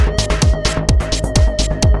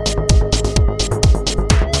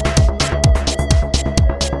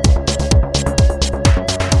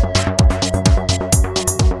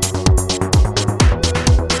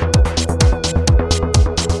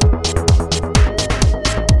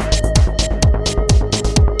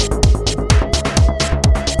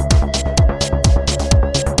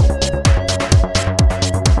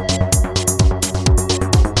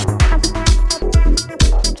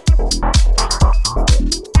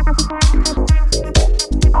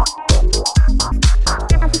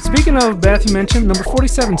speaking of Beth, you mentioned number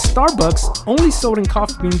 47, Starbucks only sold in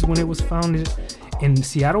coffee beans when it was founded in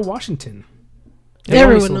Seattle, Washington.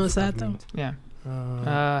 Everyone knows that, though. Yeah.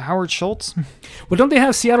 Howard Schultz. Well, don't they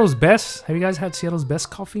have Seattle's Best? Have you guys had Seattle's Best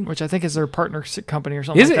coffee? Which I think is their partner company or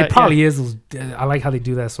something. Is like it? that. It probably is. I like how they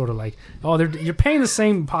do that, sort of like, you're paying the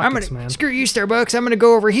same pockets, man. Screw you, Starbucks. I'm gonna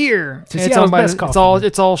go over here. To Seattle's Best coffee.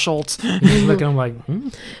 It's all Schultz. You just look at them like,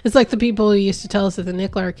 It's like the people who used to tell us at the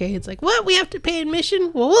Nickel Arcade. It's like, what? We have to pay admission?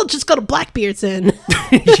 Well, we'll just go to Blackbeard's then.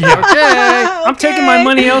 okay. I'm taking my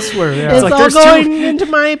money elsewhere. Yeah. It's like all going into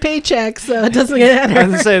my paycheck, so it doesn't matter. I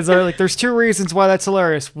was gonna say, there's two reasons why that's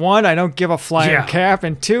hilarious. One, I don't give a flying cap,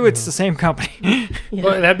 and two, it's the same company. Yeah.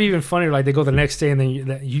 Well, that'd be even funnier. Like they go the next day, and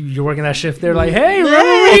then you're working that shift. They're like, "Hey,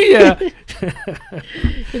 remember me?"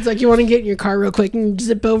 It's like you want to get in your car real quick and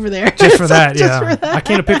zip over there. Just for that, yeah. I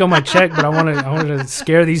can't pick up my check, but I wanted to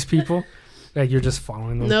scare these people. Like you're just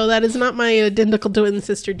following them. No, that is not my identical twin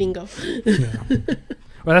sister Dingo. Yeah.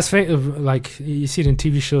 Well, that's like you see it in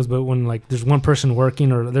TV shows, but when like there's one person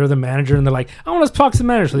working or they're the manager and they're like, I want to talk to the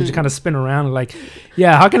manager, so they just kind of spin around and like,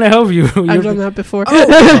 yeah, how can I help you? I've done that before.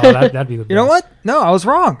 That'd be the best. You know what? No, I was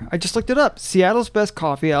wrong. I just looked it up. Seattle's Best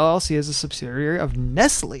Coffee LLC is a subsidiary of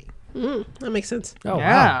Nestle. That makes sense. Oh,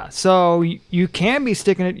 yeah. Wow. So you can be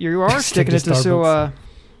sticking it. You are sticking it to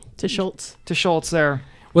Schultz. To Schultz there.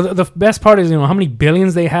 Well, the best part is, how many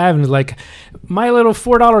billions they have, and like, my little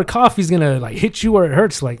 $4 coffee is gonna like hit you where it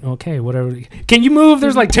hurts. Like, okay, whatever. Can you move?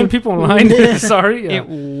 There's like 10 people in line. Sorry. It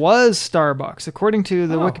was Starbucks, according to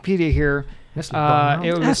the Wikipedia here. It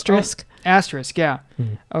was asterisk. Yeah.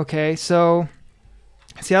 Okay, so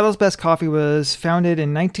Seattle's Best Coffee was founded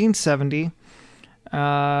in 1970,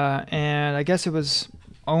 and I guess it was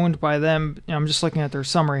owned by them. I'm just looking at their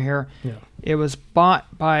summary here. Yeah. It was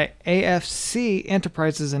bought by AFC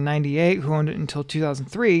Enterprises in 98, who owned it until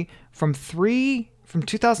 2003. From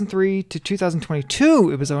 2003 to 2022,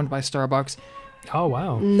 it was owned by Starbucks. Oh,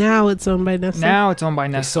 wow. Now it's owned by Nestle.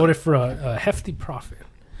 They sold it for a hefty profit.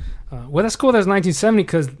 Well, that's cool. That's 1970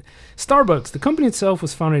 because Starbucks, the company itself,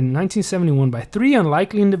 was founded in 1971 by 3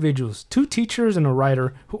 unlikely individuals, 2 teachers and a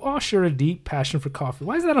writer, who all share a deep passion for coffee.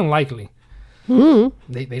 Why is that unlikely?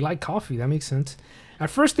 They like coffee. That makes sense. At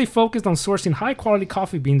first, they focused on sourcing high-quality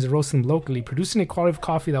coffee beans and roasting them locally, producing a quality of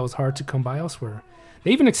coffee that was hard to come by elsewhere. They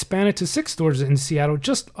even expanded to 6 stores in Seattle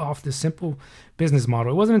just off this simple business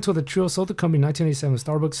model. It wasn't until the trio sold the company in 1987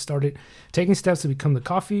 Starbucks started taking steps to become the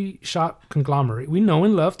coffee shop conglomerate we know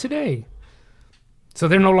and love today. So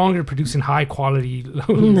they're no longer producing high-quality...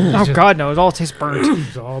 God, no. It all tastes burnt.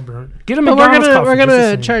 It's all burnt. Get a McDonald's coffee. We're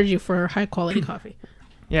going to charge you for high-quality coffee.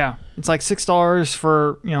 Yeah, it's like $6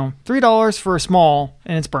 for, $3 for a small,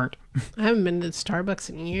 and it's burnt. I haven't been to Starbucks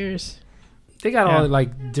in years. They got all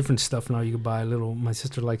like different stuff now. You can buy my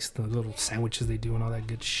sister likes the little sandwiches they do and all that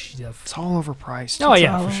good stuff. It's all overpriced. Oh,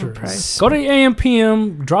 yeah, for sure. Go to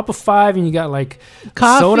AM/PM, drop a 5, and you got like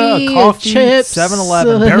coffee, soda, a coffee, chips,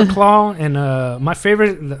 7-Eleven, Bear Claw, and my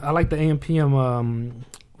favorite, I like the AM/PM,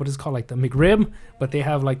 what is it called, like the McRib, but they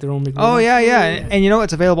have like their own McRib. Oh, yeah. And you know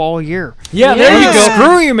it's available all year. Yeah, there you go.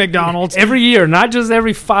 Screw you, McDonald's. Every year, not just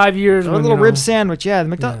every 5 years. A little rib sandwich, the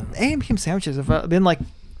McDonald's AM/PM sandwiches have been like,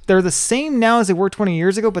 they're the same now as they were 20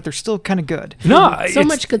 years ago, but they're still kind of good. No, so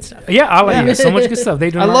much good stuff. Yeah, I like it. So much good stuff. They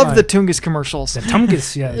do. I love the Tungus commercials. The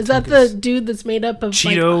Tungus, yeah. Is that the dude that's made up of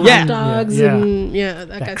Cheetos, like hot dogs and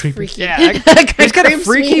that guy's creepy. freaky. Yeah, it's kind of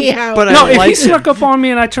freaky. But no, if he snuck up on me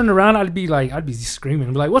and I turned around, I'd be screaming.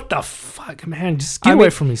 I'd be like, "What the fuck, man? Just get away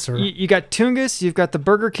from me, sir." You got Tungus, you've got the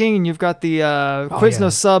Burger King, and you've got the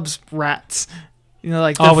Quiznos Subs rats.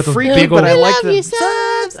 Like the freaky, but I like the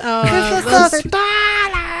subs.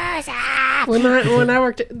 When I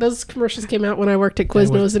worked, those commercials came out when I worked at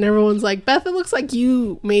Quiznos, and everyone's like, "Beth, it looks like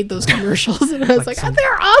you made those commercials," and I was like, "Oh,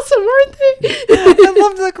 they're awesome, weren't they?" I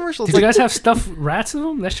loved the commercials. Did you guys have stuffed rats in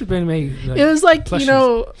them? That should have been made. It was like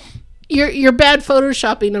plushies. Your bad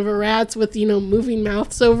photoshopping of a rats with moving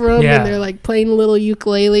mouths over them, and they're like playing a little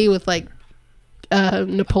ukulele with like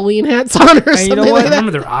Napoleon hats on or something. You know what? I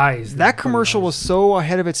remember their eyes. That commercial was so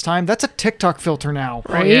ahead of its time. That's a TikTok filter now,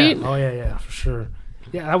 right? Oh yeah, for sure.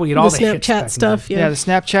 Yeah, that would get all the Snapchat stuff. Yeah, the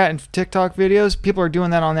Snapchat and TikTok videos. People are doing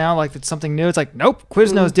that on now. Like it's something new. It's like, nope,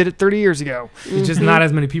 Quiznos did it 30 years ago. It's just not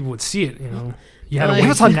as many people would see it. You had it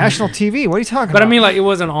was on national TV. What are you talking about? But I mean, like it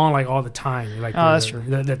wasn't on like all the time. Like, that's true.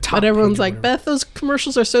 The top. But everyone's like, Beth, those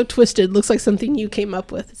commercials are so twisted. Looks like something you came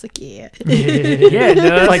up with. It's like, yeah, it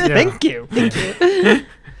does. Like, thank you.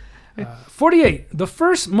 48. The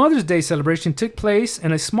first Mother's Day celebration took place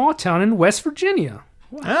in a small town in West Virginia.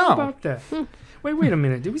 How about that? Wait a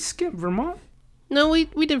minute. Did we skip Vermont? No, we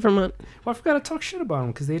did Vermont. Well, I forgot to talk shit about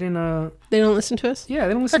them because they didn't. They don't listen to us? Yeah,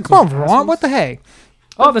 they don't listen to Come on, us, Vermont. assholes. What the hey?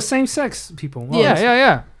 Oh, the same-sex people. Oh,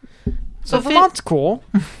 Yeah. So But Vermont's cool.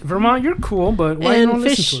 Vermont, you're cool, but why you don't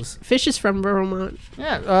listen to us? Fish is from Vermont.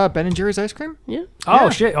 Yeah, Ben and Jerry's ice cream. Yeah. Oh, Yeah.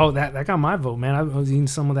 shit. Oh, that got my vote, man. I was eating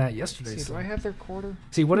some of that yesterday. See, So. do I have their quarter?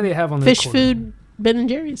 See, what do they have on their Fish quarter? food, Ben and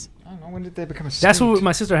Jerry's. I don't know. When did they become a That's state? what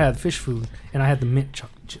my sister had, fish food, and I had the mint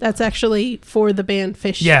chocolate chip. That's actually for the band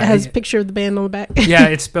Fish. Yeah, It has yeah. a picture of the band on the back. Yeah,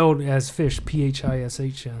 it's spelled as fish, Phish.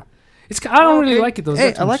 I don't really like it though.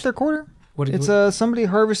 Hey, I like their quarter. It's what- somebody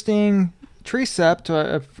harvesting tree sap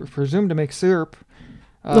to presumed to make syrup.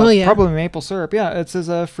 Oh, yeah. Probably maple syrup. Yeah, it says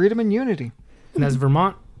freedom and unity. and that's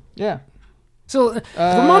Vermont. Yeah. So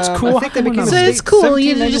Vermont's cool. I think How they come we're became not So a listening? it's state cool.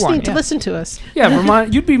 You just 1791, need to yeah. listen to us. Yeah,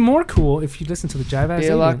 Vermont. You'd be more cool if you listened to the Jive-Ass Be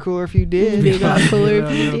a Alien. lot cooler if you did. Be a lot cooler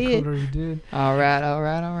if you Yeah, did. cooler if you did. All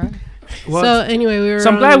right. Well, So anyway, we were so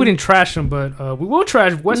I'm glad on we didn't trash them, but we will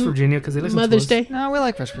trash West Virginia because they listen Mother's to us. Day. No, we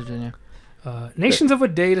like West Virginia. Nations of a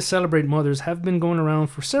Day to celebrate mothers have been going around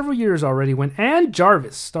for several years already when Ann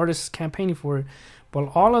Jarvis started campaigning for it, but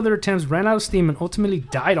all other attempts ran out of steam and ultimately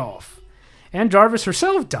died off. Ann Jarvis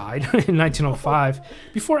herself died in 1905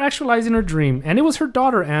 before actualizing her dream, and it was her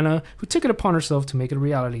daughter Anna who took it upon herself to make it a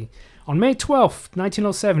reality. On May 12,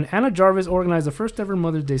 1907, Anna Jarvis organized the first ever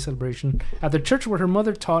Mother's Day celebration at the church where her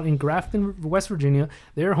mother taught in Grafton, West Virginia,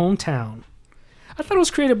 their hometown. I thought it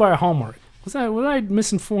was created by a Hallmark. Was I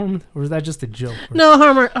misinformed, or was that just a joke? No,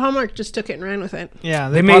 Hallmark just took it and ran with it. Yeah,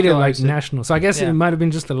 They made it like popularized national. So I guess Yeah. it might have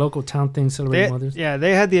been just a local town thing celebrating mothers. Yeah,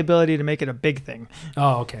 they had the ability to make it a big thing.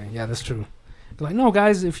 Oh, okay. Yeah, that's true. They're like, no,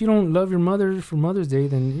 guys, if you don't love your mother for Mother's Day,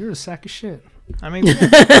 then you're a sack of shit. I mean,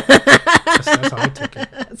 That's how I took it.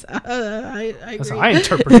 I That's agree. how I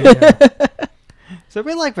interpret it. Yeah, so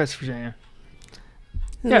we like West Virginia.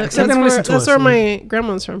 Yeah, except they don't listen to That's us, where yeah. my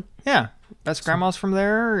grandma's from. Yeah, best grandma's from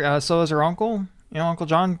there. So is her uncle. You know, Uncle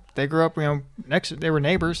John. They grew up. Next. They were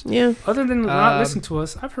neighbors. Yeah. Other than not listening to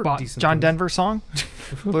us, I've heard decent John things. Denver song,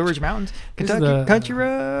 Blue Ridge Mountains, This is Kentucky the, Country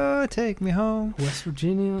Road, take me home. West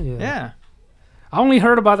Virginia, yeah. Yeah. I only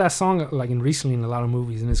heard about that song like recently in a lot of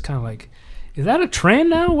movies, and it's kind of like, is that a trend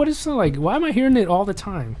now? What is it like? Why am I hearing it all the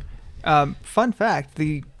time? Fun fact: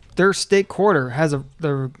 their state quarter has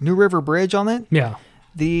the New River Bridge on it. Yeah.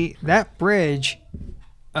 That bridge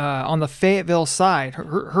on the Fayetteville side.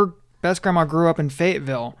 Her best grandma grew up in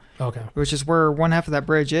Fayetteville, Okay. which is where one half of that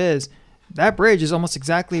bridge is. That bridge is almost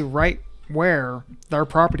exactly right where their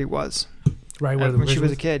property was Right where the when she bridge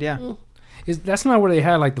was a kid. Yeah. That's not where they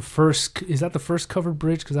had like the first. Is that the first covered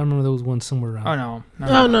bridge? Because I remember there was one somewhere around. Oh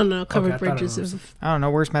no. No. Covered I thought it bridges. was- I don't know.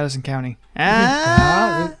 Where's Madison County?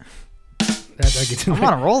 That gets I'm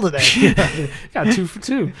on a roll today. Got 2 for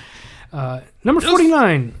 2. Number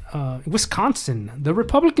 49, Wisconsin. The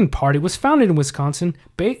Republican Party was founded in Wisconsin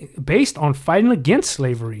based on fighting against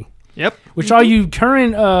slavery. Yep. Which all you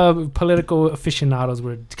current political aficionados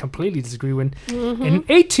would completely disagree with. In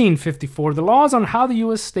 1854, the laws on how the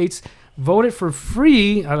U.S. states voted for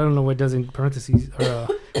free, I don't know what it does in parentheses, or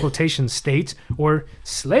quotation states, or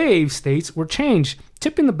slave states were changed,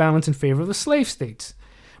 tipping the balance in favor of the slave states.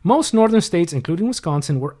 Most northern states, including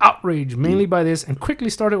Wisconsin, were outraged mainly by this and quickly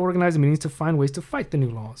started organizing meetings to find ways to fight the new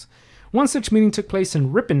laws. One such meeting took place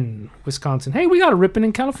in Ripon, Wisconsin. Hey, we got a Ripon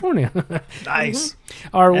in California. Nice.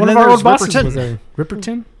 One then of our old there's bosses Ripperton. was there.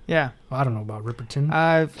 Ripperton? Yeah. Well, I don't know about Ripperton.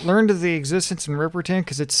 I've learned of the existence in Ripperton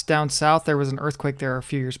because it's down south. There was an earthquake there a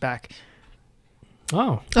few years back.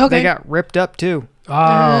 Oh. Okay. They got ripped up too.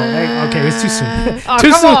 Okay, it's too soon. Oh,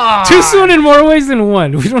 too come soon. on. Too soon in more ways than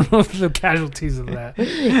one. We don't know the casualties of that.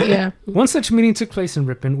 Yeah. One such meeting took place in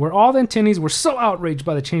Ripon, where all the attendees were so outraged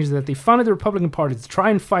by the changes that they founded the Republican Party to try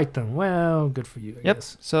and fight them. Well, good for you, I Yep.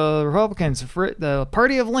 guess. So the Republicans, the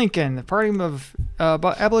Party of Lincoln, the Party of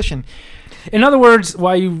Abolition. In other words,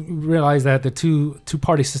 why you realize that the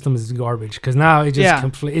two-party system is garbage, because now it just Yeah.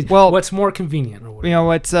 completely. Well, what's more convenient or whatever. You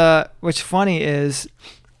know what's funny is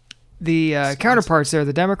the counterparts there,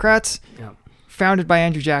 the Democrats, Yeah. founded by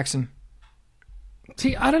Andrew Jackson.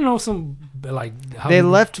 See, I don't know some like how They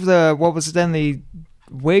left what was then the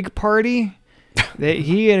Whig Party.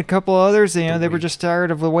 He and a couple others, they were just tired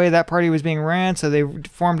of the way that party was being ran, so they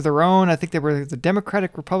formed their own. I think they were the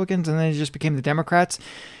Democratic Republicans, and then it just became the Democrats.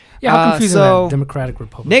 Yeah, how confusing so that Democratic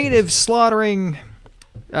Republic. Negative slaughtering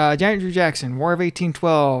Andrew Jackson, War of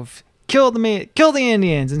 1812, killed the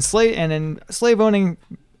Indians, and slave owning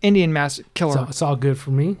Indian killer. So it's all good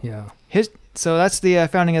for me. Yeah. So that's the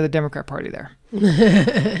founding of the Democrat Party there.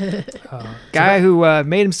 Uh, Guy who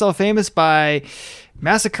made himself famous by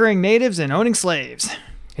massacring natives and owning slaves.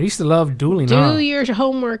 I used to love dueling. Do your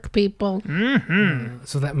homework, people.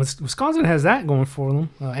 So that Wisconsin has that going for them,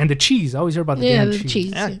 and the cheese. I always hear about the damn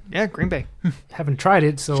cheese. Yeah, Green Bay. Haven't tried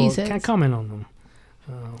it, so can't comment on them.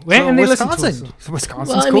 So and they Wisconsin. Wisconsin's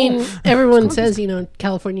well, I cool. mean, everyone says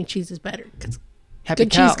California cheese is better because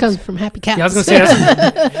good cheese comes from happy cows. Yeah, I was gonna say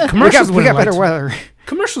that's, commercials. we got better weather.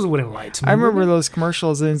 Commercials wouldn't lie to me. I remember those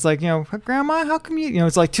commercials, and it's like, Grandma, how come you?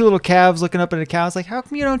 It's like two little calves looking up at a cow. It's like, how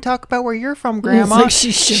come you don't talk about where you're from, Grandma? It's like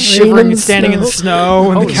she's shivering and standing in the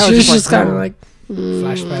snow, and the cow's just kind of like.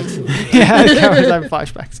 Flashbacks. Yeah, the cows have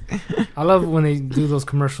flashbacks. I love when they do those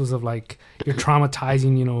commercials of like you're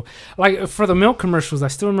traumatizing, like for the milk commercials. I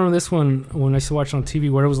still remember this one when I used to watch it on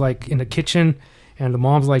TV where it was like in the kitchen and the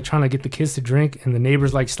mom's like trying to get the kids to drink and the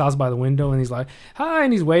neighbor's like stops by the window and he's like, hi,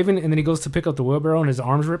 and he's waving and then he goes to pick up the wheelbarrow and his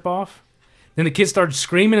arms rip off. Then the kids start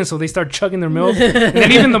screaming and so they start chugging their milk. And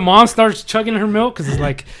then even the mom starts chugging her milk because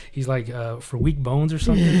he's like for weak bones or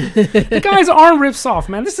something. The guy's arm rips off,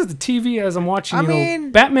 man. This is the TV as I'm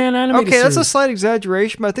watching, Batman animated Okay, that's series. a slight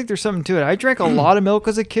exaggeration, but I think there's something to it. I drank a lot of milk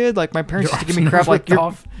as a kid. Like my parents used to give me crap like,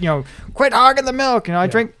 quit hogging the milk. I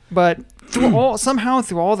drank, but through all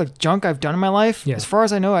the junk I've done in my life, as far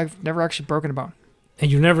as I know, I've never actually broken a bone. And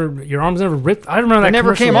your arms never ripped. I remember that They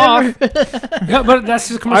never commercial. came off. Yeah, but that's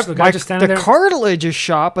just a commercial. The guy just standing the there. cartilage is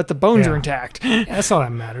shot, but the bones are intact. Yeah, that's all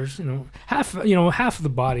that matters. Half of the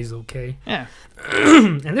body's okay. Yeah.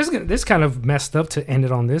 And this kind of messed up to end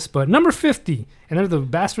it on this, but number 50, and they're the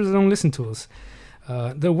bastards that don't listen to us.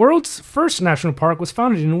 The world's first national park was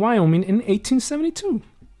founded in Wyoming in 1872.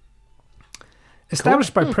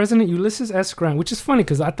 Established by President Ulysses S. Grant, which is funny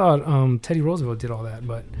because I thought Teddy Roosevelt did all that,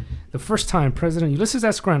 but the first time President Ulysses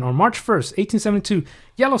S. Grant on March 1st, 1872,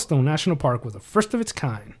 Yellowstone National Park was the first of its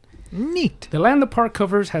kind. Neat. The land the park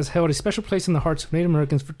covers has held a special place in the hearts of Native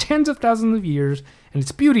Americans for tens of thousands of years, and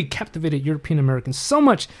its beauty captivated European Americans so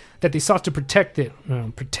much that they sought to protect it,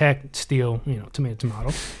 steal,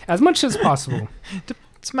 tomato, as much as possible.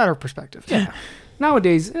 It's a matter of perspective. Yeah.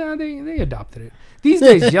 Nowadays, they adopted it. These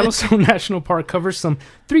days, Yellowstone National Park covers some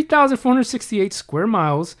 3,468 square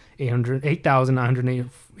miles,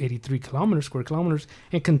 8,983 square kilometers,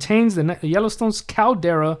 and contains the Yellowstone's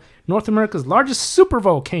caldera, North America's largest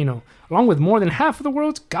supervolcano, along with more than half of the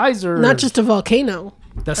world's geysers. Not just a volcano.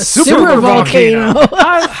 The super volcano.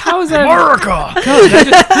 How is that? America!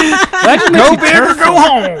 Go big or go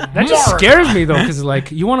home. That just scares me, though, because,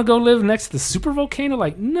 you want to go live next to the super volcano?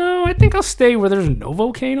 No, I think I'll stay where there's no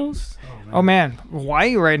volcanoes. Oh, man.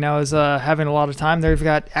 Hawaii right now is having a lot of time. They've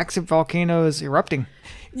got active volcanoes erupting.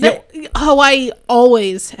 Hawaii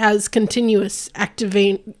always has continuous active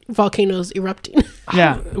volcanoes erupting.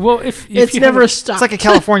 Yeah. Well, if it's never stopped. It's like a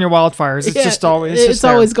California wildfires. It's just always. It's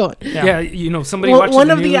always going. Yeah. Somebody watches one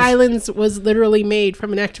the of news. The islands was literally made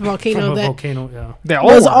from an active volcano that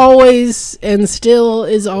was always and still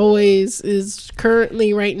is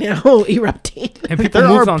currently right now erupting. And people there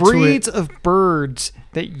move are on breeds to it. of birds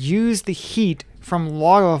that use the heat from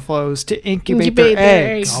lava flows to incubate their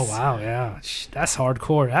eggs. Oh, wow, yeah. That's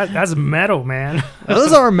hardcore. That's metal, man.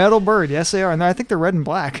 Those are a metal bird. Yes, they are. And I think they're red and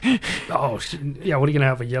black. Oh, yeah. What are you going to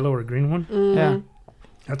have, a yellow or a green one? Yeah.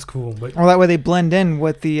 That's cool. But that way they blend in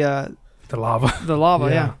with the lava. The lava,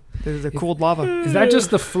 yeah. The cooled lava. Is that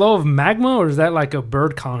just the flow of magma, or is that like a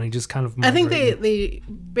bird colony just kind of migrating? I think they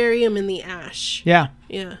bury them in the ash. Yeah.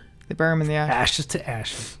 Yeah. They bury them in the ash. Ashes to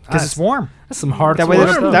ashes. Because it's warm. That's some hard that way they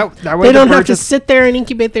don't have to sit there and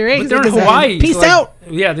incubate their eggs. But they're in Hawaii. Peace out.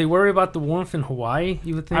 Yeah, they worry about the warmth in Hawaii,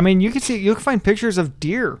 you would think. I mean, you can find pictures of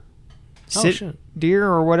deer. Shit. Deer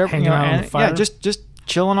or whatever. Hanging out on the fire. Yeah, just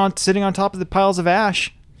sitting on top of the piles of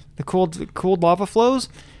ash. The cooled lava flows.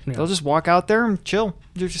 Yeah. They'll just walk out there and chill.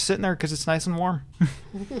 They're just sitting there because it's nice and warm.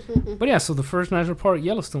 But yeah, so the first national park,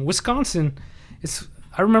 Yellowstone. Wisconsin,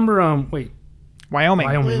 I remember,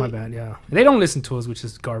 Wyoming, my bad, yeah. They don't listen to us, which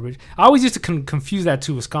is garbage. I always used to confuse that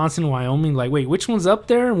too, Wisconsin and Wyoming. Like, wait, which one's up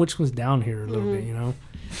there and which one's down here a little bit,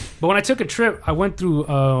 But when I took a trip, I went through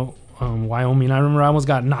Wyoming. I remember I almost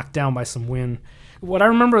got knocked down by some wind. What I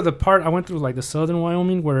remember, the part I went through, the southern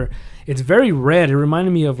Wyoming, where it's very red. It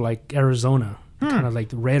reminded me of, Arizona, kind of like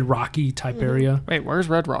the red, rocky type area. Wait, where's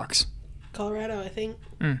Red Rocks? Colorado, I think.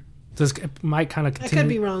 So it might kind of continue. I could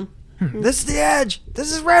be wrong. This is the edge.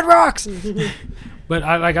 This is Red Rocks. But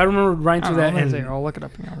I remember riding through that, and I'll look it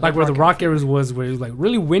up. Where the rock areas was, where it was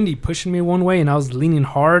really windy, pushing me one way, and I was leaning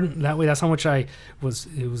hard. That way, that's how much I was.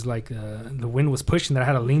 It was the wind was pushing that I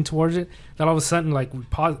had to lean towards it. Then all of a sudden, we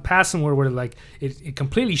passed somewhere where it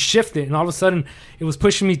completely shifted, and all of a sudden it was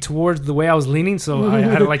pushing me towards the way I was leaning. So I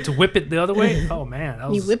had to whip it the other way. Oh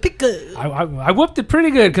man, you whip it good. I whipped it pretty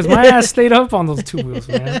good because my ass stayed up on those two wheels,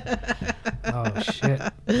 man. Oh Shit.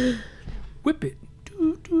 Whip it.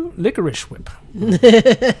 Licorice whip.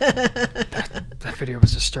 That video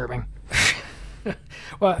was disturbing.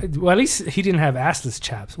 Well, at least he didn't have assless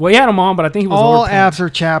chaps. Well, he had them on, but I think he was all overpacked. abs are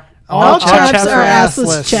chap. All chaps chaps are are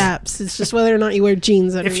assless chaps. It's just whether or not you wear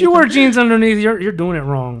jeans underneath. If you wear them. jeans underneath, you're doing it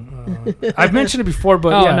wrong. I've mentioned it before,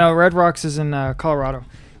 but Oh yeah. no, Red Rocks is in Colorado.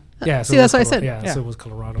 Yeah, so See, it was that's what I said. Yeah, so it was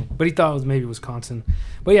Colorado. But he thought it was maybe Wisconsin.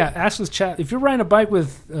 But yeah, assless chap. If you're riding a bike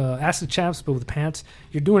with assless chaps but with pants,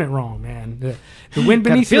 you're doing it wrong, man. The wind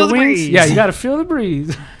beneath your wings. Breeze. Yeah, you got to feel the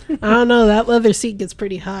breeze. I don't know. That leather seat gets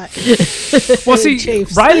pretty hot. Well, It see,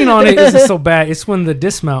 chafes. riding on it isn't so bad. It's when the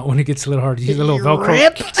dismount, when it gets a little hard. You use a little Velcro.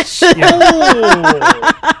 Rip.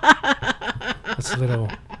 It's a little,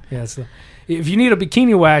 yeah. If you need a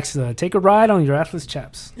bikini wax, take a ride on your assless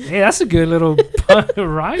chaps. Hey, that's a good little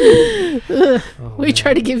ride. Oh, We man.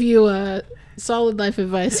 try to give you solid life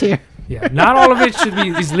advice here. Yeah, not all of it should be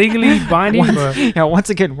is legally binding, but Yeah, once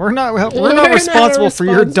again, we're not We're not responsible for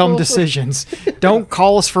your dumb responsible for- decisions. Don't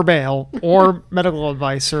call us for bail or medical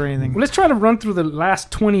advice or anything. let's try to run through the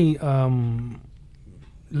last 20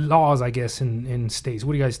 laws, I guess, in states.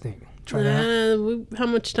 What do you guys think? Try that. How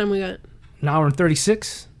much time we got? An hour and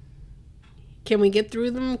 36. Can we get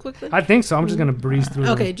through them quickly? I think so. I'm just gonna breeze through.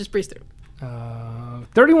 them. Okay, just breeze through.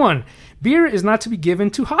 31. Beer is not to be given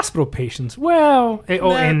to hospital patients. Well,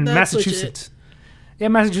 in that's Massachusetts. Yeah,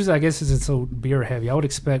 Massachusetts, I guess, isn't so beer heavy. I would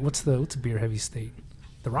expect. What's a beer heavy state?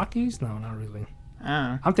 The Rockies? No, not really.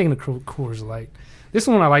 I'm thinking of Coors Light. This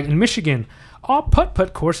one I like. In Michigan, all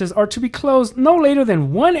putt-putt courses are to be closed no later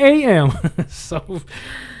than 1 a.m. So,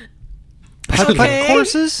 Putt-putt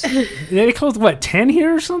courses? they closed, what, 10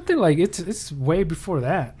 here or something? Like, it's way before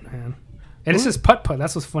that, man. And it says putt-putt.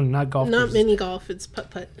 That's what's funny, not golf Not courses. mini golf. It's putt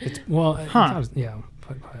putt. Well, yeah,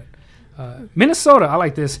 putt-putt. Minnesota, I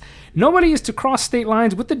like this. Nobody is to cross state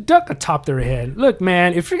lines with the duck atop their head. Look,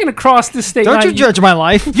 man, if you're going to cross this state line... Don't you judge my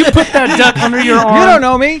life. You put that duck under your arm. You don't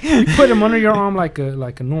know me. You put him under your arm like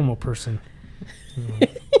a normal person.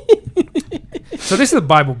 So this is the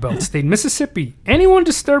Bible Belt state, Mississippi. Anyone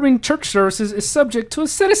disturbing church services is subject to a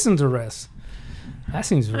citizen's arrest. That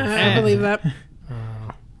seems very I believe that.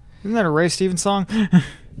 Isn't that a Ray Stevens song?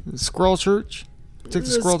 Squirrel Church? Took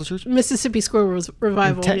the squirrel to church? Mississippi Squirrel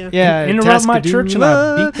Revival. Yeah. interrupt my Tascadoo. church and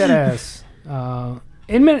I beat that ass.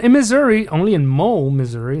 In Missouri, only in Mole,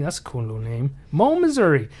 Missouri. That's a cool little name. Mole,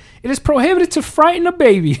 Missouri. It is prohibited to frighten a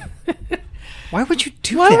baby. Why would you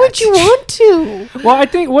do Why that? would you want to? Well, I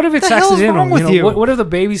think, what if it's The hell's accidental? wrong with you? What if the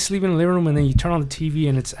baby's sleeping in the living room and then you turn on the TV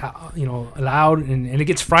and it's loud and it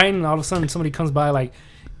gets frightened and all of a sudden somebody comes by like,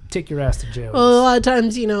 take your ass to jail. Well, a lot of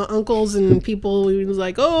times, uncles and people was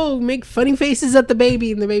like, "Oh, make funny faces at the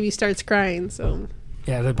baby," and the baby starts crying. So,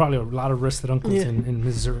 yeah, there are probably a lot of arrested uncles Yeah. in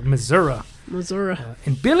Missouri. Missouri,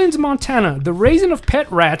 In Billings, Montana, the raising of pet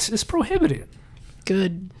rats is prohibited.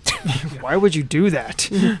 good. Why would you do that?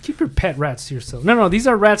 Keep your pet rats to yourself. No, these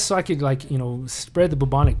are rats so I could spread the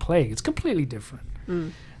bubonic plague. It's completely different.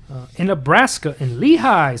 In Nebraska, in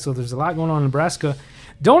Lehigh, so there's a lot going on in Nebraska.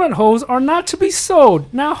 Donut holes are not to be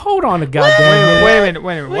sold. Now hold on a goddamn minute. Wait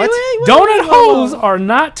a minute. What? Donut holes are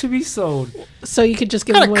not to be sold. So you could just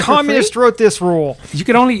give What them kind away of for free? communist wrote this rule? You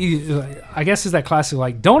could only, I guess, is that classic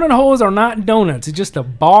like donut holes are not donuts. It's just a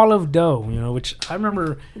ball of dough, which I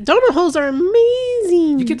remember. Donut holes are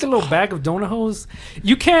amazing. You get the little bag of donut holes. I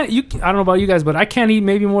don't know about you guys, but I can't eat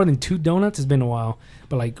maybe more than 2 donuts. It's been a while.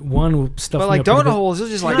 But like one with stuff. But like donut holes,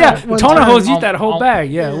 it's just like Yeah, one donut time. holes, you eat that whole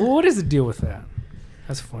bag. Yeah. Yeah. Well, what is the deal with that?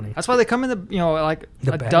 That's funny. That's why they come in like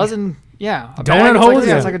The a bag. dozen. Yeah, a Donut bag. holes,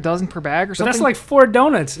 yeah. It's like a dozen per bag or So something. that's like 4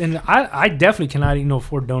 donuts, and I definitely cannot eat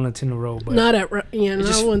 4 donuts in a row. But not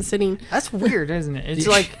just- one sitting. That's weird, isn't it? It's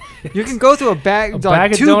like you can go through a bag, bag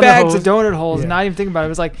like of 2 donut bags holes. of donut holes, Yeah. and not even think about it. It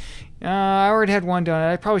was like, I already had 1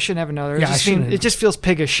 donut. I probably shouldn't have another. Yeah, I shouldn't. It just feels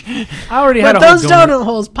piggish. I already But had a whole those donut. donut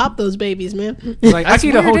holes pop those babies, man. Like I That's could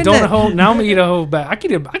eat a whole weird, isn't donut it? hole. Now I'm gonna eat a whole bag. I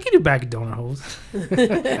could eat a bag of donut holes.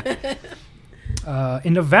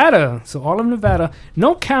 In Nevada, so all of Nevada,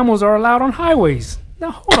 no camels are allowed on highways.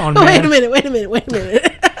 Now hold on, man. Wait a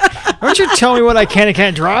minute. Don't you tell me what I can and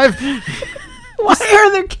can't drive. Why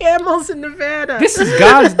are there camels in Nevada? This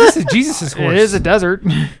is Jesus' horse. It is a desert.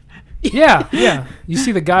 Yeah. You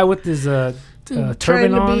see the guy with his turban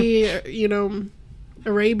trying to on. be,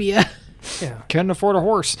 Arabia. Yeah, Can't afford a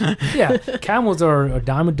horse. yeah. Camels are a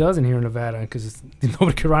dime a dozen here in Nevada because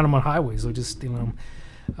nobody can ride them on highways. So just stealing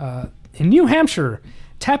them. In New Hampshire,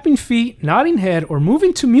 tapping feet, nodding head, or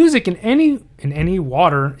moving to music in any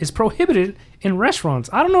water is prohibited in restaurants.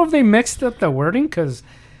 I don't know if they mixed up the wording because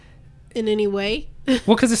In any way?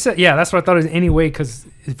 Well, because it said, yeah, that's what I thought it was anyway. Because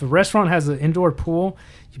if a restaurant has an indoor pool,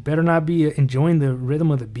 you better not be enjoying the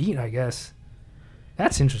rhythm of the beat, I guess.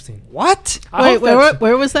 That's interesting. What? Wait,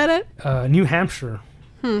 where was that at? New Hampshire.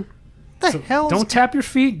 The hell? Don't tap your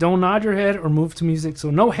feet, don't nod your head, or move to music.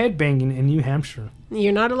 So no head banging in New Hampshire.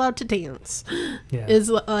 You're not allowed to dance. Yeah. Is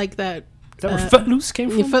like that. Is that where Footloose came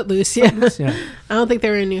from? Footloose, yeah. Footloose, yeah. I don't think they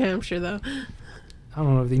were in New Hampshire, though. I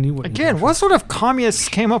don't know if they knew what. Again, what sort of communists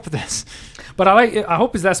came up with this? But I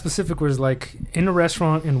hope it's that specific where it's like in a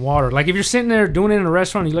restaurant in water. Like if you're sitting there doing it in a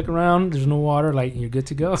restaurant, you look around, there's no water, like you're good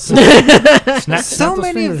to go. Snap So those many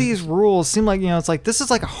of fingers. these rules seem like, it's like this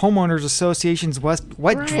is like a homeowners association's wet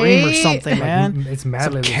dream or something, Like, man. it's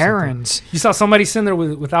mad. Some Karens. You saw somebody sitting there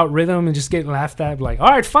without rhythm and just getting laughed at. Like, all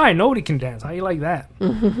right, fine, nobody can dance. How you like that?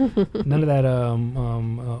 None of that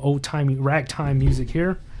old timey ragtime music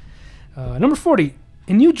here. Number 40.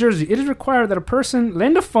 In New Jersey, it is required that a person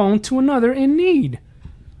lend a phone to another in need.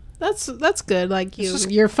 That's good. Like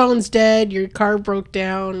your phone's dead, your car broke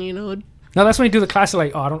down. No, that's when you do the classic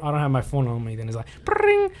like, oh, I don't have my phone on me. Then it's like,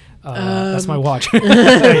 that's my watch.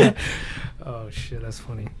 Oh shit, that's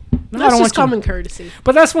funny. No, that's just common courtesy.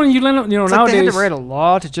 But that's when you lend. It's nowadays like they had to write a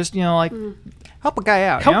law to just help a guy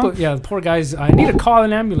out. Yeah, the poor guys. I need to call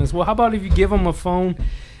an ambulance. Well, how about if you give them a phone?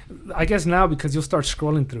 I guess now because you'll start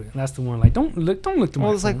scrolling through it. And that's the one. Like, don't look through my phone.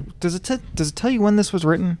 Well, it's like, does it tell you when this was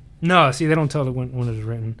written? No, see, they don't tell it when it was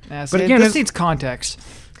written. Yeah, but again, this needs context.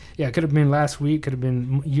 Yeah, it could have been last week. Could have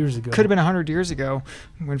been years ago. Could have been 100 years ago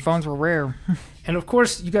when phones were rare. And of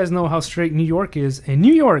course, you guys know how strict New York is. In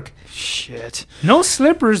New York, shit, no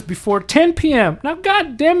slippers before 10 p.m. Now,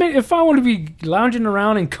 God damn it, if I want to be lounging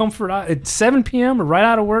around in comfort at 7 p.m. or right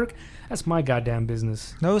out of work, that's my goddamn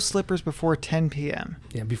business. No slippers before 10 p.m.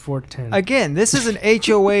 Yeah, before 10. Again, this is an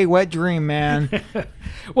HOA wet dream, man.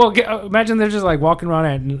 Well, imagine they're just like walking around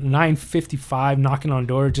at 9:55, knocking on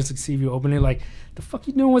doors just to see if you open it. Like, the fuck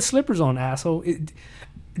you doing with slippers on, asshole?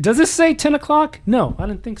 Does it say 10 o'clock? No, I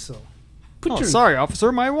didn't think so. Sorry,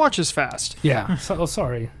 officer, my watch is fast. Yeah,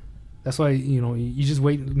 sorry. That's why, you just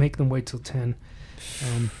make them wait till 10.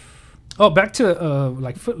 Back to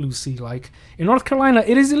like Footloosey. Like in North Carolina,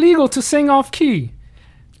 it is illegal to sing off key.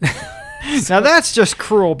 Now that's just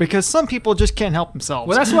cruel because some people just can't help themselves.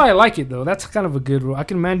 Well, that's why I like it though. That's kind of a good rule. I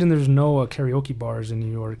can imagine there's no karaoke bars in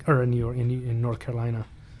New York or in North Carolina.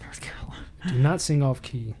 North Carolina. Do not sing off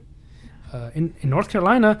key. In North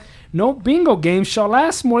Carolina, no bingo game shall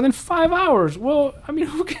last more than 5 hours. Well, I mean,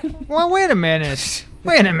 who can? Well, wait a minute.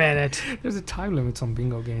 There's a time limit on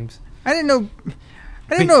bingo games. I didn't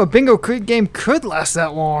know a bingo game could last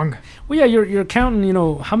that long. Well, yeah, you're counting,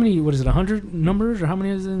 how many, 100 numbers or how many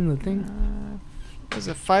is in the thing? Is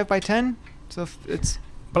it 5 by 10? So it's...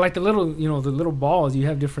 But like the little balls, you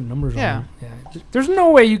have different numbers on them. Yeah. There's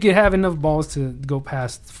no way you could have enough balls to go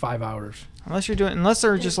past 5 hours. Unless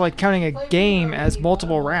they're just like counting a game as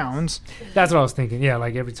multiple rounds. That's what I was thinking. Yeah,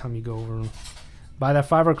 like every time you go over by that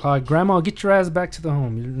 5 o'clock, Grandma, get your ass back to the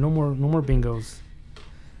home. No more bingos.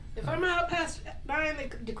 If I'm out past 9, they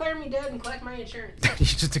declare me dead and collect my insurance. You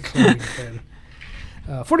just declare me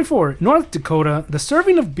dead. 44. North Dakota, the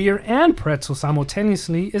serving of beer and pretzel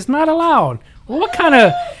simultaneously is not allowed. Well, what kind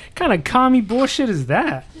of commie bullshit is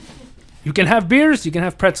that? You can have beers, you can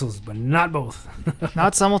have pretzels, but not both.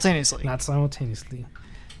 Not simultaneously. Not simultaneously.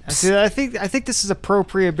 See, I think this is a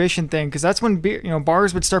pro-prohibition thing because that's when beer,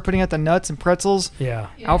 bars would start putting out the nuts and pretzels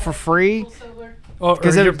out for free. Or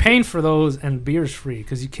you're paying for those and beer's free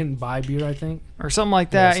because you can buy beer, I think. Or something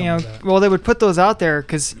like that. Well, they would put those out there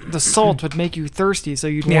because the salt would make you thirsty, so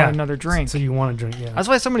you'd want another drink. So you want to drink, yeah. That's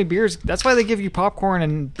why so many beers. That's why they give you popcorn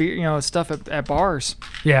and beer, stuff at bars.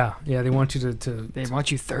 Yeah. They want you to. They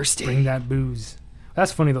want you thirsty. Bring that booze.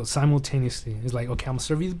 That's funny though. Simultaneously, it's like, okay, I'm gonna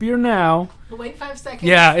serve you the beer now. Wait 5 seconds.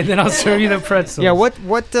 Yeah, and then I'll serve you the pretzels. Yeah.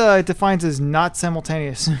 What defines as not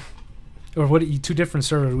simultaneous? Or what? Two different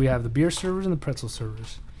servers. We have the beer servers and the pretzel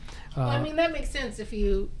servers. Well, I mean, that makes sense. If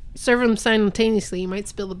you serve them simultaneously, you might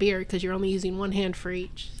spill the beer because you're only using one hand for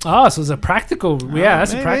each. Oh, so it's a practical. Yeah,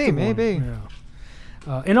 that's a practical. Maybe.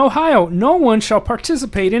 Yeah. In Ohio, no one shall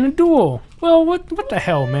participate in a duel. Well, what the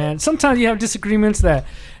hell, man? Sometimes you have disagreements that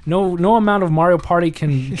no amount of Mario Party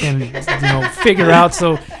can figure out.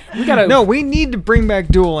 So we gotta. No, we need to bring back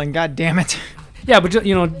dueling. God damn it. Yeah, but just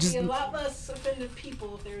be a lot less offended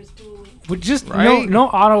people if there's dueling. But just no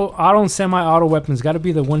auto and semi-auto weapons. Got to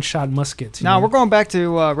be the one-shot muskets. No, we're going back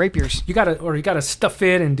to rapiers. You gotta stuff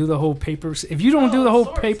it and do the whole papers. If you don't do the whole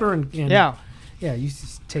paper and you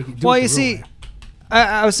just take it. Well, you see,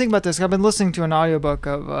 I was thinking about this. I've been listening to an audiobook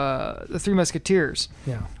of the Three Musketeers.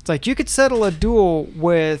 Yeah, it's like you could settle a duel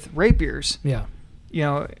with rapiers. Yeah,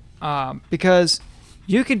 because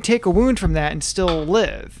you can take a wound from that and still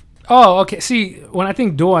live. Oh, okay. See, when I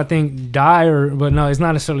think duel, I think die, but no, it's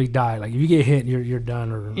not necessarily die. Like if you get hit, you're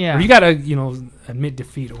done, or you gotta admit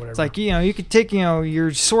defeat or whatever. It's like you could take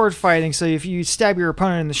your sword fighting. So if you stab your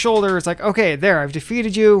opponent in the shoulder, it's like, okay, there, I've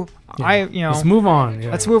defeated you. Yeah. Let's move on.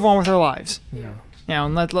 Let's move on with our lives. Yeah.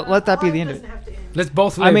 And let that be the end of it. Let's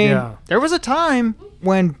both live. There was a time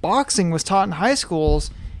when boxing was taught in high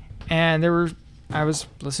schools, and I was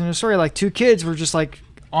listening to a story like 2 kids were just like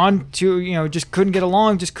just couldn't get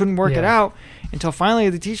along, just couldn't work it out, until finally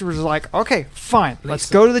the teacher was like, okay, fine, let's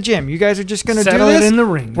go to the gym. You guys are just going to do this. In the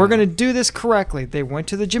ring. We're going to do this correctly. They went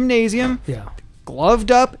to the gymnasium,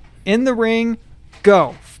 gloved up, in the ring,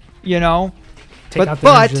 go. Take out the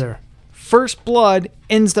energy there. First blood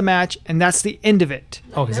ends the match, and that's the end of it.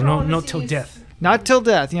 Okay, so no till death. Not till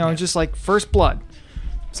death, just like first blood.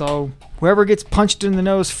 So whoever gets punched in the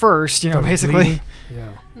nose first, basically.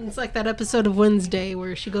 Yeah. It's like that episode of Wednesday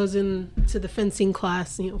where she goes into the fencing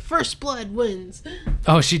class, first blood wins.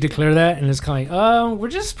 Oh, she declared that, and it's kind of like, we're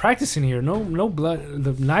just practicing here. No blood.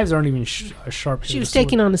 The knives aren't even sharp. She was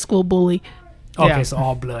taking on a school bully. Okay, so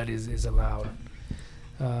all blood is allowed.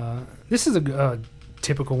 This is a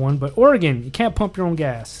typical one, but Oregon, you can't pump your own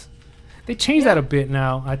gas. They changed that a bit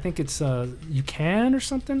now. I think it's you can or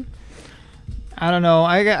something. I don't know.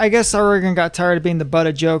 I guess Oregon got tired of being the butt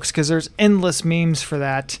of jokes because there's endless memes for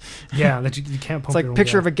that. Yeah, that you can't pump. It's like your own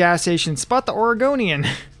picture gas. of a gas station. Spot the Oregonian.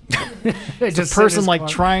 It's just a person like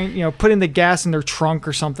trying, putting the gas in their trunk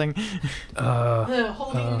or something.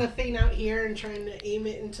 Holding the thing out here and trying to aim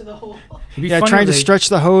it into the hole. Trying to stretch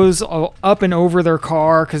the hose up and over their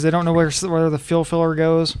car because they don't know where the fuel filler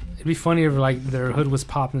goes. It'd be funny if like their hood was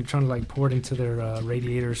popping and trying to like pour it into their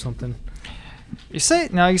radiator or something.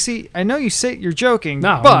 I know you say you're joking,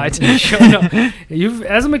 but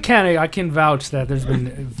as a mechanic, I can vouch that there's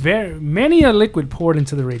been many a liquid poured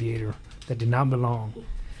into the radiator that did not belong.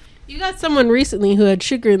 You got someone recently who had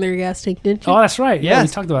sugar in their gas tank, didn't you? Oh, that's right. Yeah, we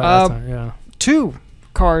talked about it last time. Yeah. 2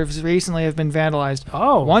 cars recently have been vandalized.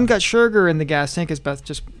 Oh. One got sugar in the gas tank, as Beth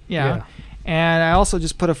just And I also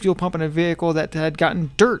just put a fuel pump in a vehicle that had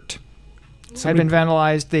gotten dirt. Had been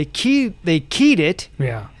vandalized. They keyed it.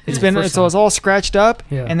 Yeah. It's all scratched up,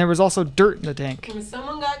 and there was also dirt in the tank.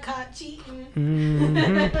 Someone got caught cheating.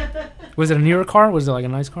 Mm-hmm. Was it a newer car? Was it like a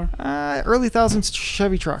nice car? Early thousands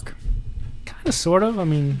Chevy truck. Kind of, sort of. I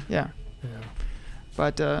mean, yeah.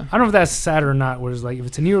 But I don't know if that's sad or not. Where it's like if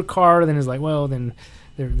it's a newer car, then it's like, well, then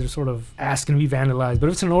they're sort of asking to be vandalized. But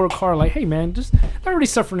if it's an older car, like, hey man, they're already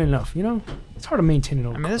suffering enough. It's hard to maintain an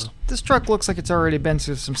old car. This truck looks like it's already been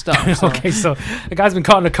through some stuff. So. Okay, so the guy's been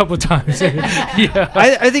caught a couple of times. Yeah,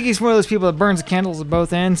 I think he's one of those people that burns the candles at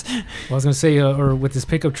both ends. Well, I was gonna say, or with his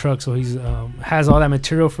pickup truck, so he's has all that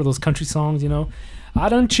material for those country songs. I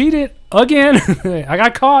done cheated again. I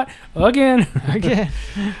got caught again.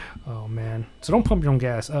 Oh man! So don't pump your own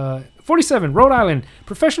gas. 47, Rhode Island.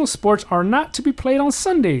 Professional sports are not to be played on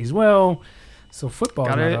Sundays. Well, so football.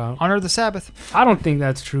 Gotta honor the Sabbath. I don't think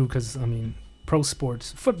that's true because pro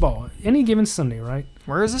sports, football, any given Sunday, right?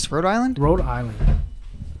 Where is this? Rhode Island? Rhode Island.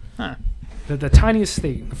 Huh. The tiniest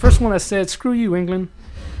state. The first one that said, "Screw you, England."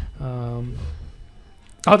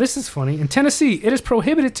 Oh, this is funny. In Tennessee, it is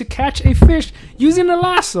prohibited to catch a fish using a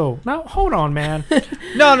lasso. Now, hold on, man.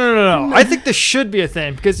 No. I think this should be a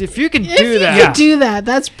thing because if you can do that. If you can do that,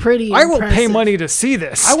 that's pretty impressive. I will pay money to see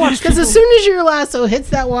this. Because as soon as your lasso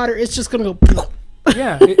hits that water, it's just going to go.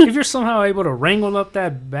 Yeah, if you're somehow able to wrangle up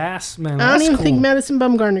that bass, man, I don't even think Madison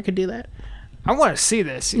Bumgarner could do that. I want to see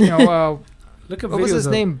this. Look at what was his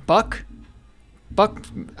name? Buck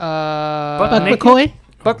McCoy?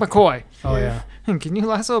 Buck McCoy. Oh, yeah. Can you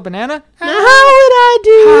lasso a banana? How would I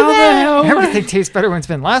do that? The hell? Everything tastes better when it's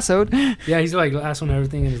been lassoed. Yeah, he's like lassoing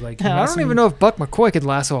everything, and he's like. I don't even know if Buck McCoy could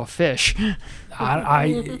lasso a fish.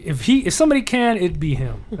 If somebody can, it'd be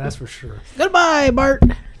him. That's for sure. Goodbye, Bart.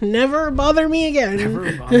 Never bother me again.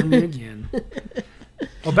 Never bother me again.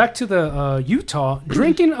 Oh, back to the Utah.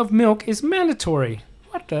 Drinking of milk is mandatory.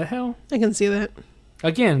 What the hell? I can see that.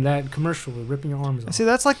 Again, that commercial with ripping your arms off. See,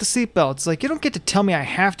 that's like the seatbelt. It's like, you don't get to tell me I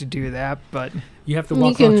have to do that, but... You have to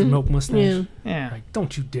walk around with your milk mustache. Yeah. Like,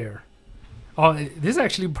 don't you dare. Oh, this is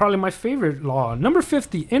actually probably my favorite law. Number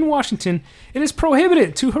 50, in Washington, it is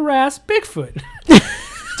prohibited to harass Bigfoot.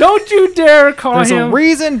 Don't you dare call him. There's a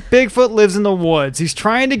reason Bigfoot lives in the woods. He's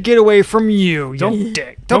trying to get away from you, you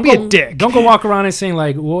dick. Don't be a dick. Don't go walk around and saying,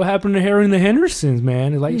 like, what happened to Harry and the Hendersons,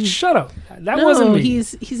 man? It's like, shut up. That wasn't me.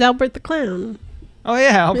 He's Albert the Clown. Oh,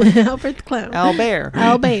 yeah. Albert the Clown. Albert.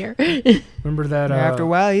 Remember that? After a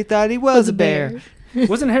while, he thought he was a bear.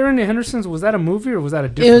 Wasn't Harry and the Hendersons, was that a movie or was that a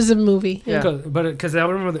different? It was a movie. Yeah. Because I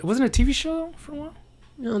remember, wasn't it a TV show though, for a while?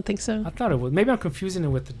 I don't think so. I thought it was. Maybe I'm confusing it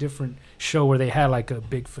with a different show where they had like a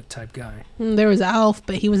Bigfoot type guy. There was Alf,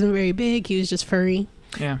 but he wasn't very big. He was just furry.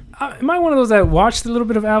 Yeah. Am I one of those that watched a little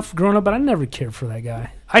bit of Alf growing up, but I never cared for that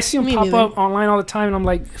guy. I see him Me pop neither. up online all the time, and I'm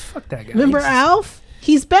like, fuck that guy. Remember He's Alf?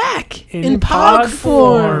 He's back in Pog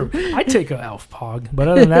form. I take a Alf Pog, but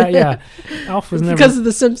other than that, yeah, Alf was never Because of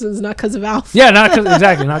The Simpsons, not because of Alf. Yeah, not cause,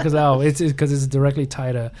 exactly, not because of Alf. It's because it's directly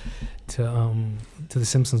tied to The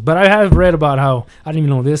Simpsons. But I have read about how, I didn't even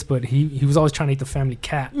know this, but he was always trying to eat the family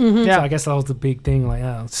cat. Mm-hmm. Yeah. So I guess that was the big thing. Like,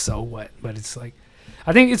 oh, so what? But it's like,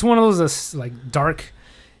 I think it's one of those like dark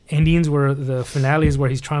endings where the finale is where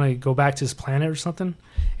he's trying to go back to his planet or something,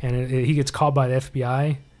 and he gets caught by the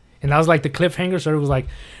FBI. And that was like the cliffhanger. So it was like,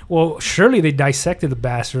 well, surely they dissected the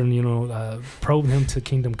bastard and, probed him to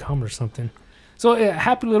Kingdom Come or something. So a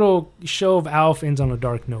happy little show of Alf ends on a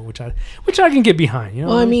dark note, which I can get behind.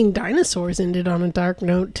 Well, I mean, dinosaurs ended on a dark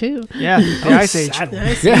note, too. Yeah, the Ice Age. Sad.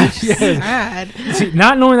 Ice Yeah, Age. yeah. Sad. See,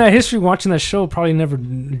 not knowing that history, watching that show probably never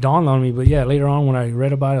dawned on me. But yeah, later on when I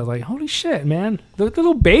read about it, I was like, holy shit, man. The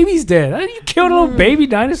little baby's dead. You killed a little baby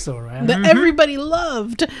dinosaur, man. That everybody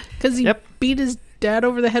loved because he Yep. beat his dad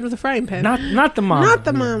over the head with a frying pan. Not the mom. Not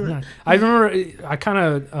the mama. I remember I kind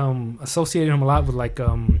of associated him a lot with like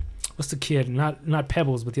what's the kid? Not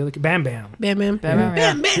Pebbles, but the other kid, Bam Bam. Bam, bam. Bam, bam,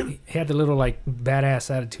 yeah. Bam, bam. He had the little like badass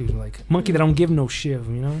attitude, like monkey that don't give no shiv,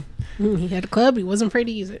 you know. He had a club. He wasn't afraid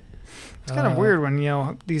to use it. It's kind of weird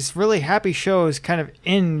when, these really happy shows kind of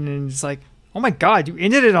end and it's like, oh my God, you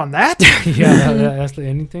ended it on that? Yeah, that's the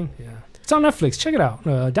ending thing. Yeah, it's on Netflix. Check it out.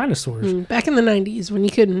 Dinosaurs. Back in the 90s when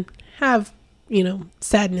you couldn't have,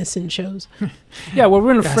 sadness in shows. Yeah, well,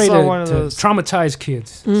 we're afraid saw one to of those. traumatize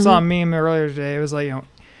kids. Saw a meme earlier today. It was like,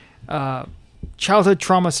 childhood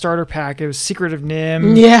trauma starter pack. It was Secret of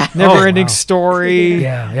Nim. Yeah. Never ending wow. story.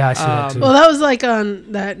 Yeah, I see that too. Well, that was like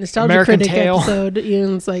on that Nostalgia American Critic Tail. episode.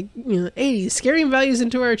 It's like, 80s, scaring values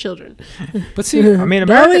into our children. But see, I mean,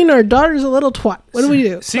 Darling, our daughter's a little twat. What do we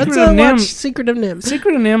do? Secret Let's of Nim- watch Secret of Nim.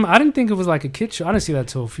 Secret of Nim, I didn't think it was like a kid show. I didn't see that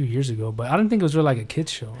until a few years ago, but I didn't think it was really like a kid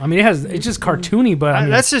show. I mean, it's just cartoony, but I mean,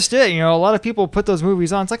 that's just it. A lot of people put those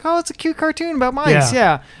movies on. It's like, oh, it's a cute cartoon about mice.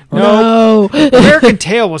 Yeah. Yeah. No. No. American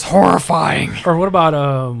Tail was horrifying. or what about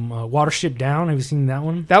Watership Down? Have you seen that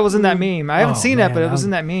one? That was in that meme. I haven't seen man, that, but it was that-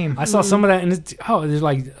 in that meme. I saw some of that, and there's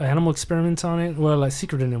like animal experiments on it. Well, like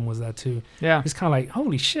Secret of Nim was that too. Yeah. It's kind of like,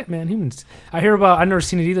 holy shit, man, humans. I've never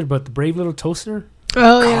seen it either, but the Brave Little Toaster.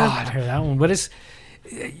 Oh, yeah. I heard that one, but it's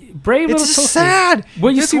Brave Little It's Toaster. sad.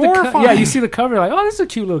 Well, you It's see horrifying. you see the cover, like, oh, this is a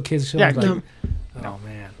cute little kid's show. Yeah, It's like, no. oh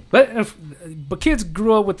man, but kids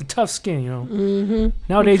grew up with the tough skin, Mm-hmm.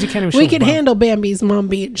 Nowadays, you can't even. We show could bum. handle Bambi's mom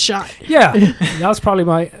being shot. Yeah, that was probably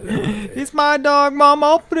my. It's my dog, Mom.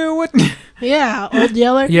 I'll do it. Yeah, Old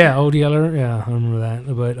Yeller. Yeah, Old Yeller. Yeah, I remember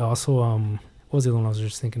that. But also, what was the other one I was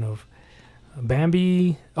just thinking of?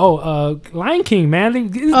 Bambi. Lion King, man. They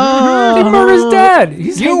murdered his dad.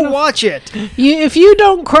 You watch it. If you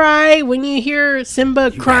don't cry when you hear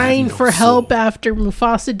Simba crying no for help soul. after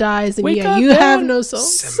Mufasa dies, then Wake yeah, up, you Dad. have no soul.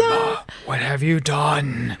 Simba, what have you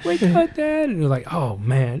done? Wake up, Dad. And you're like, oh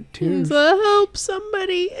man, tears. So help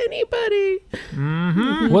somebody, anybody.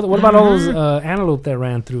 Mm-hmm. What about all those antelope that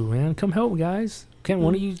ran through, man? Come help, guys. Can't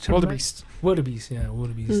one of you turn back? Wildebeest. Wildebeest, yeah,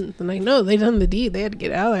 wildebeest. I'm like, no, they done the deed. They had to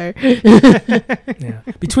get out of there. Yeah.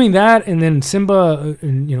 Between that and then Simba,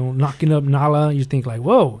 knocking up Nala, you think like,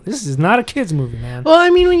 whoa, this is not a kids movie, man. Well, I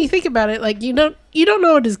mean, when you think about it, like you don't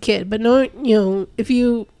know it as a kid, but if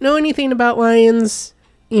you know anything about lions,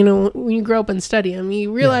 when you grow up and study them,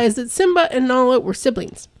 you realize that Simba and Nala were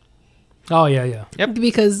siblings. Oh yeah. Yep.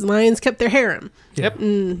 Because lions kept their harem. Yep.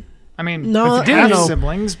 And I mean, Nala, if you didn't know-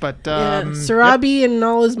 siblings, but Sarabi and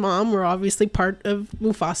Nala's mom were obviously part of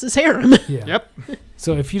Mufasa's harem. Yeah. Yep.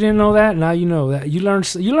 So if you didn't know that, now you know that. You learn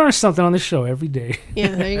something on this show every day.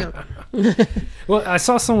 Yeah, there you go. Well, I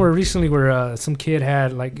saw somewhere recently where some kid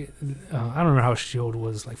had like, I don't remember how she old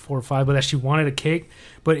was, like 4 or 5, but that she wanted a cake,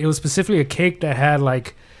 but it was specifically a cake that had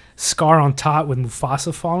like scar on top with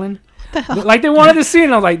Mufasa falling. Like they wanted to see it,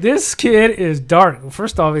 and I was like, this kid is dark.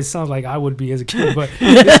 First off, it sounds like I would be as a kid, but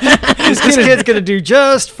This kid's gonna do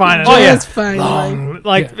just fine. Oh, yeah. That's fine.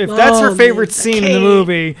 Like Yeah. if that's her Long favorite scene in the cake.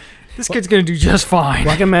 movie, this kid's gonna do just fine.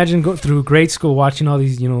 Well, I can imagine going through grade school watching all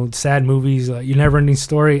these, sad movies, your never-ending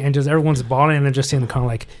story, and just everyone's bawling and just sitting kind of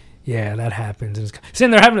like, yeah, that happens. And it's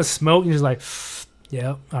sitting there having a smoke, and you're just like,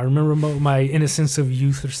 yeah, I remember my innocence of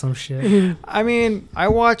youth or some shit. I mean, I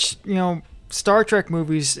watched Star Trek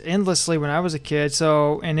movies endlessly when I was a kid.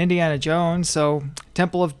 So and Indiana Jones. So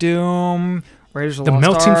Temple of Doom, Raiders of The Lost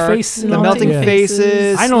melting Ark, face and the all melting that.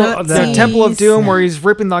 faces. I know the that. Temple of Doom Yeah. where he's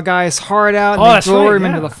ripping the guy's heart out Oh, and that's they lower right, him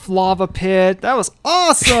into yeah. the lava pit. That was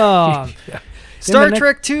awesome. Yeah. Star the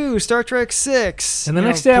Trek 2, Star Trek 6. And the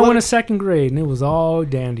next day I went to second grade, and it was all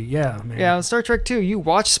dandy. Yeah, man. Yeah, Star Trek 2, you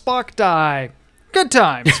watch Spock die. Good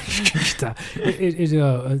times.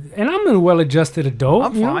 And I'm a well-adjusted adult.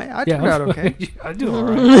 I'm you know? fine. I turned out okay. I do all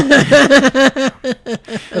right.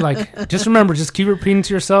 Like, just remember, just keep repeating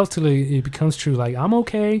to yourself till it becomes true. Like, I'm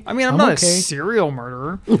okay. I mean, I'm not a serial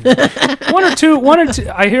murderer. One or two.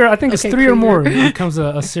 I think it's Okay, 3 or Krieger. more. It becomes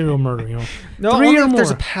a serial murder. You know. No, 3 only or if there's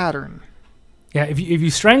a more. pattern. Yeah, if you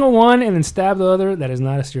strangle one and then stab the other, that is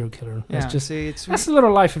not a serial killer. That's Yeah, just see, that's a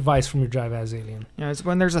little life advice from your Jive-Ass Alien. it's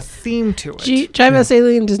when there's a theme to it. Jive-Ass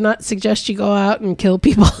Alien does not suggest you go out and kill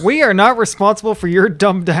people. We are not responsible for your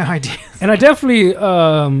dumb ideas. And I definitely, We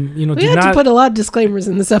do had to not. put a lot of disclaimers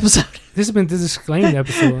in this episode. This has been the disclaimed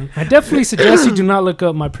episode. I definitely suggest you do not look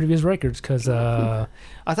up my previous records because I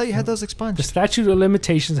thought you had those the expunged. statute of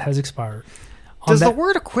limitations has expired. Does the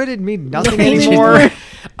word acquitted mean nothing anymore?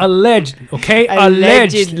 Alleged, okay?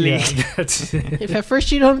 Allegedly. Alleged. Yeah, that's it. If at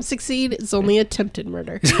first you don't succeed, it's only attempted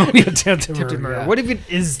murder. Only attempted Attempted murder. yeah. What even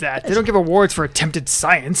is that? They don't give awards for attempted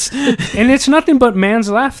science. And it's nothing but man's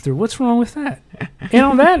laughter. What's wrong with that? And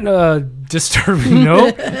on that disturbing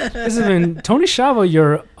note, this has been Tony Shava,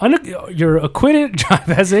 your acquitted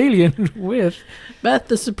Jive-Ass Alien with Beth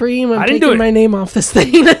the Supreme, I'm I didn't do taking it. my name off this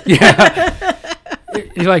thing. Yeah.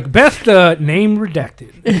 You're like Beth, name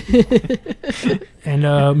redacted, and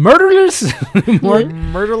murderless, Mark,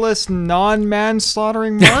 Murderless,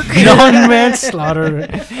 non-manslaughtering Mark. non-manslaughter.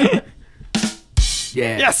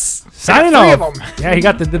 Yeah. Yes. Signing Three off. of them. Yeah, he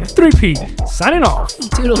got the 3P. Signing off.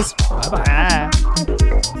 Toodles. Bye bye. Ah.